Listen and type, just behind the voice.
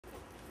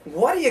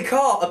What do you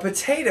call a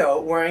potato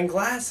wearing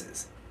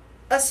glasses?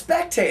 A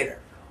spectator.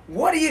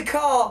 What do you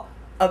call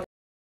a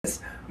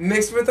penis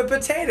mixed with a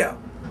potato?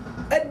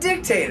 A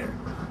dictator.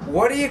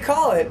 What do you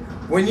call it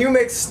when you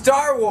mix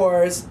Star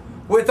Wars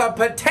with a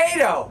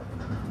potato?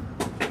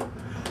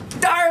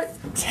 Darth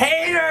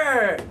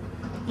Tater!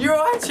 You're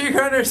watching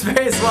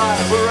RunnerSpace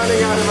Live. We're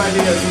running out of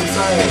ideas, I'm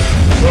sorry.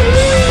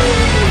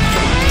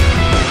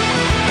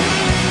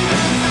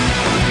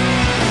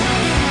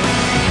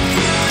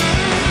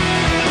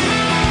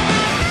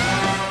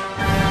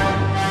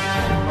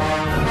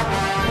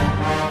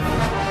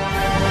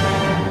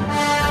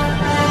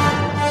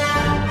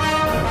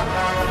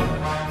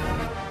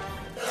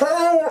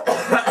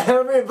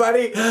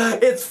 Everybody,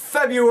 it's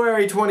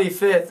February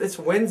 25th. It's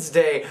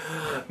Wednesday.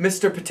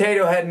 Mr.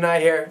 Potato Head and I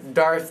here,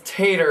 Darth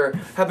Tater,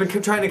 have been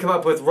trying to come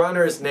up with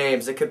runners'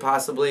 names that could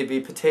possibly be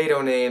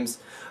potato names.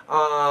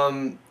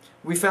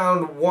 We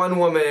found one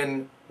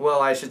woman,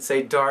 well, I should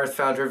say Darth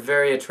found her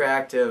very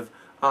attractive.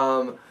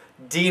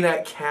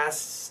 Dina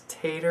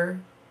Castater.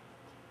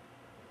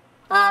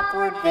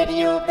 Awkward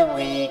video of the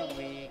week.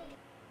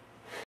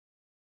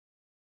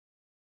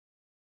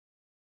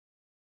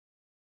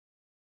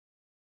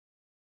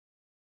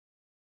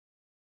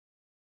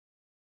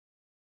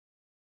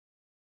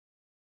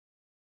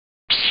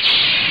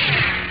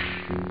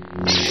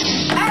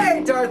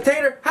 Hey, Darth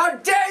Tater! How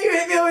dare you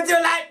hit me with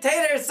your light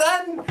tater,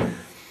 son!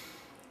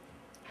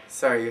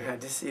 Sorry, you had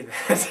to see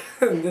that.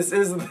 This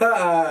is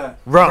the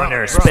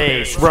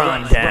RunnerSpace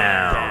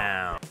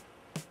Rundown.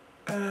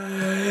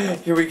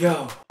 Here we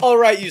go.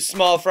 Alright, you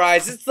small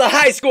fries, it's the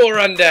high school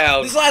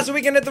rundown. This last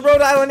weekend at the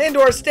Rhode Island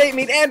Indoor State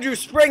Meet, Andrew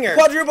Springer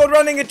quadrupled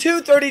running a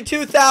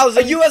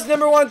 232,000, a US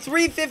 #1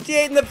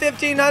 358 in the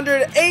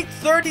 1500,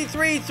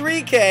 833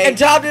 3K, and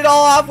topped it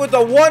all off with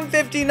a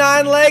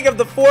 159 leg of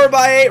the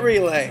 4x8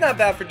 relay. Not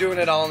bad for doing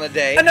it all in a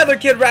day. Another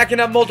kid racking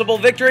up multiple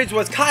victories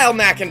was Kyle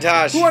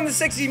McIntosh, who won the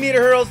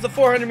 60-meter hurdles, the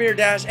 400-meter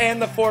dash,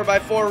 and the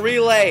 4x4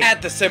 relay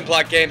at the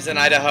Simplot Games in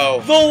Idaho.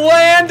 The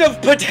land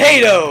of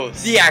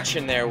potatoes! The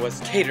action there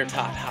was tater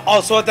tot hot.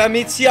 Also at that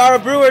meet, Ciara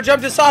Brewer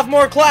jumped a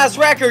sophomore class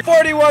record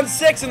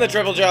 41.6 in the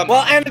triple jump,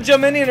 while Anna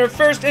Jomini in her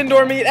first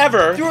indoor meet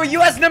ever threw a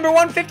US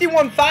 #1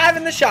 51.5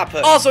 in the shot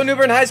put. Also, New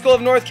Bern High School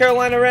of North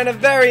Carolina ran a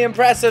very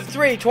impressive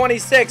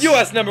 3:26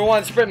 US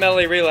 #1 sprint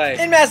medley relay.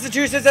 In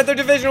Massachusetts at their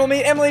divisional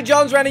meet, Emily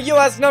Jones ran a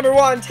US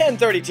 #1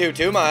 10:32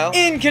 2-mile.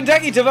 In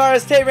Kentucky,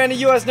 Tavares Tate ran a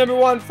US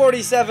 #1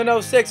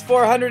 47.06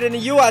 400 and a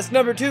US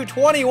 #2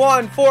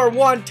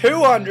 21.41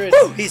 200.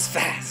 Woo, he's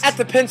fast. At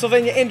the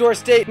Pennsylvania Indoor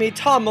State Meet,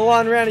 Tom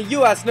Milan ran a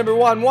US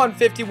 #1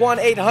 151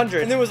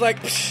 800, and then was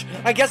like, psh,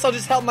 I guess I'll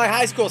just help my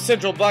high school,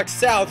 Central Bucks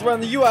South, run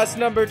the US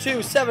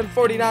 #2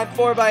 749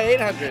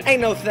 4x800.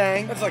 Ain't no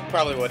thing. That's like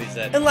probably what he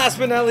said. And last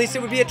but not least,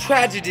 it would be a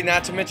tragedy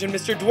not to mention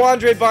Mr.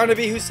 Dwandre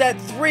Barnaby, who set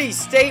 3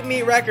 state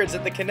meet records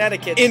at the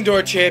Connecticut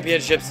Indoor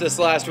Championships this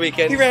last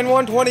weekend. He ran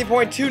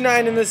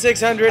 120.29 in the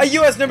 600, a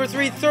US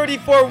 #3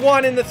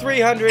 34.1 in the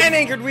 300, and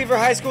anchored Weaver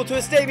High School to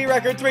a state meet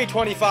record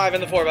 325 in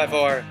the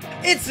 4x4.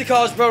 It's the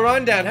College Pro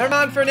Rundown.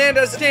 Herman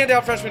Fernandez,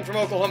 standout freshman from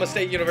Oklahoma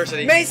State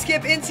University, may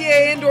skip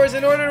NCAA indoors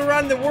in order to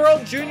run the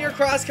World Junior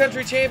Cross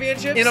Country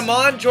Championships in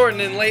Amman, Jordan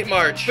in late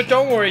March. But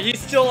don't worry, he's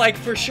still like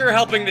for sure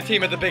helping the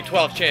team at the Big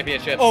 12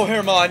 Championship. Oh,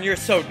 Herman, you're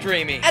so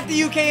dreamy. At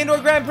the UK Indoor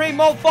Grand Prix,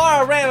 Mo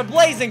Farah ran a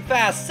blazing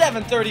fast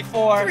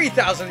 7:34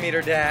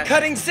 3,000-meter dash,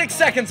 cutting 6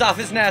 seconds off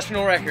his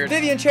national record.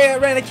 Vivian Chea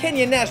ran a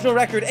Kenyan national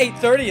record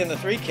 8:30 in the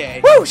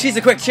 3K. Woo, she's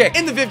a quick chick.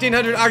 In the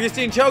 1500,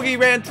 Augustine Chogi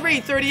ran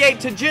 3:38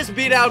 to just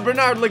beat out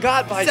Bernard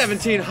Lagat by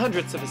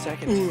 17/100ths of a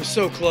second. Ooh,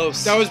 so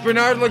close. That was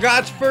Bernard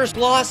Lagat's first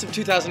loss of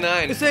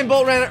 2009. Usain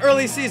Bolt ran an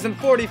early season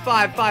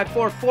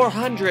 45.54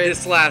 400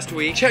 this last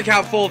week. Check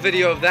out full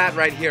video of that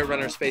right here at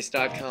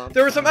runnerspace.com.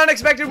 There were some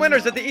unexpected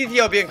winners at the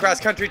Ethiopian Cross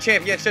Country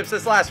Championships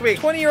this last week.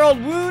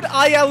 20-year-old Wood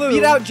Ayalu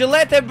beat out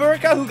Gillette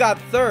Burka, who got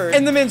 3rd.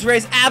 In the men's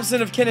race,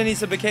 absent of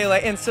Kenenisa Bekele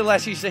and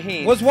Seleshi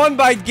Shaheen, was won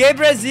by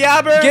Gebre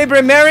Ziaber,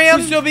 Gebre Mariam,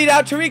 who still beat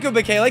out Tariku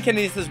Bekele,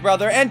 Kenenisa's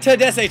brother, and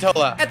Tadesse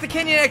Tola. At the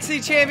Kenyan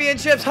XC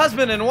Championships,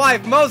 husband and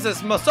wife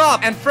Moses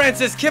Mosop and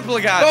Francis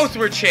Kiplagat both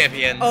were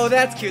champions. Oh,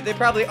 that's cute. They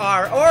probably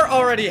are, or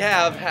already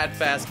have, had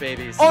fast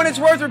babies. Oh, and it's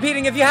worth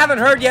repeating if you haven't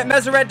heard yet,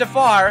 Meseret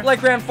Dafar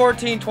ran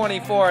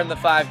 14:24 in the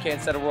 5K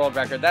and set a world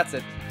record. That's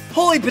it.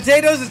 Holy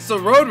potatoes, it's the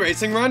road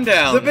racing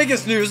rundown. The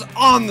biggest news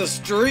on the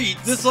streets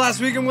this last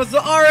weekend was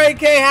the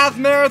RAK half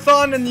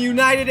marathon in the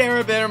United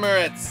Arab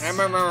Emirates.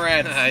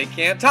 I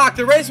can't talk.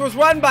 The race was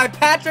run by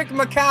Patrick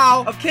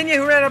Macau of Kenya,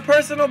 who ran a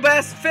personal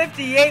best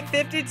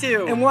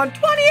 58:52 and won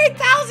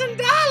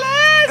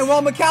 $28,000. And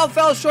while Macau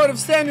fell short of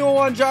Samuel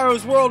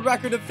Wanjaro's world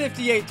record of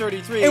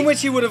 58:33, in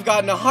which he would have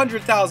gotten a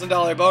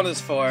 $100,000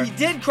 bonus for, he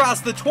did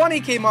cross the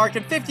 20K mark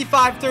in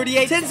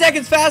 55:38, 10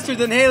 seconds faster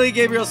than Haley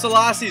Gabriel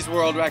Selassie's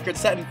world record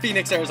set in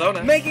Phoenix,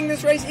 Arizona. Making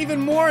this race even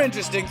more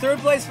interesting, 3rd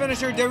place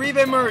finisher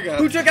Deribe Murga,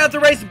 who took out the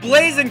race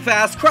blazing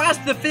fast,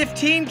 crossed the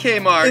 15K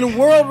mark in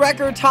world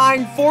record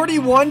tying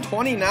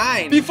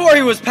 41:29 before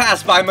he was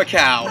passed by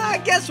Macau. I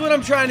guess what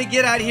I'm trying to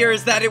get at here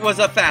is that it was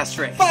a fast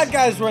race. 5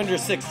 guys were under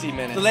 60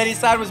 minutes. The ladies'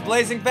 side was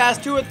blazing amazing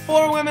fast 2 with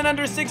 4 women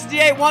under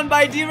 68, won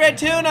by D-Red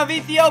Toon of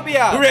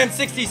Ethiopia, who ran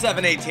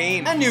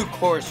 67:18, a new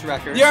course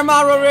record. The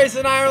Armagh Road race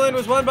in Ireland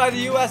was won by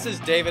the US's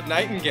David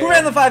Nightingale, who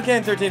ran the 5K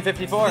in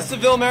 13:54. The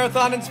Seville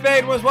Marathon in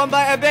Spain was won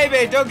by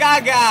Abebe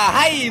Dogaga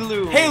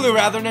Heilu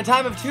in a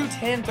time of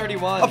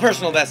 2:10:31, a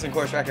personal best and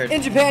course record.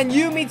 In Japan,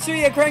 Yu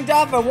Mitsuya cranked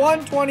off a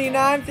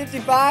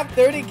 1:29:55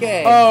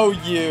 30K. Oh,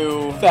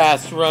 you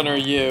fast runner,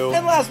 you.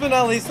 And last but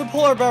not least, the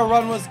Polar Bear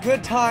Run was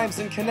good times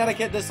in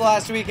Connecticut this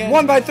last weekend,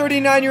 won by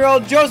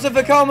 39-year-old Joseph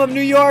Vacome of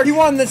New York. He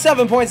won the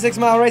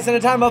 7.6-mile race in a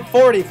time of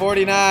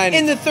 40:49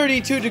 in the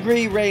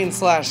 32-degree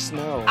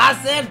rain/snow. I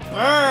said,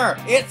 brr,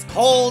 it's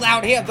cold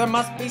out here. There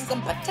must be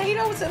some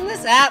potatoes in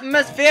this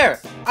atmosphere.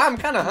 I'm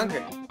kind of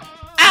hungry.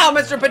 Ow,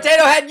 Mr.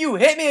 Potato Head, you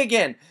hit me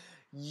again.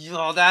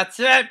 Yo, that's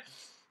it.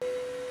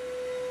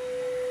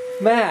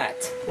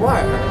 Matt.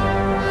 What?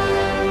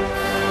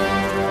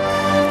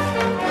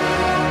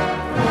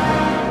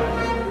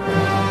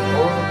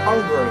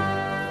 I'm hungry.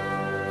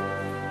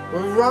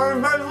 We're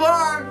running by the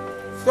line.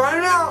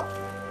 Signing out.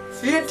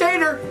 See you,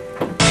 Tater.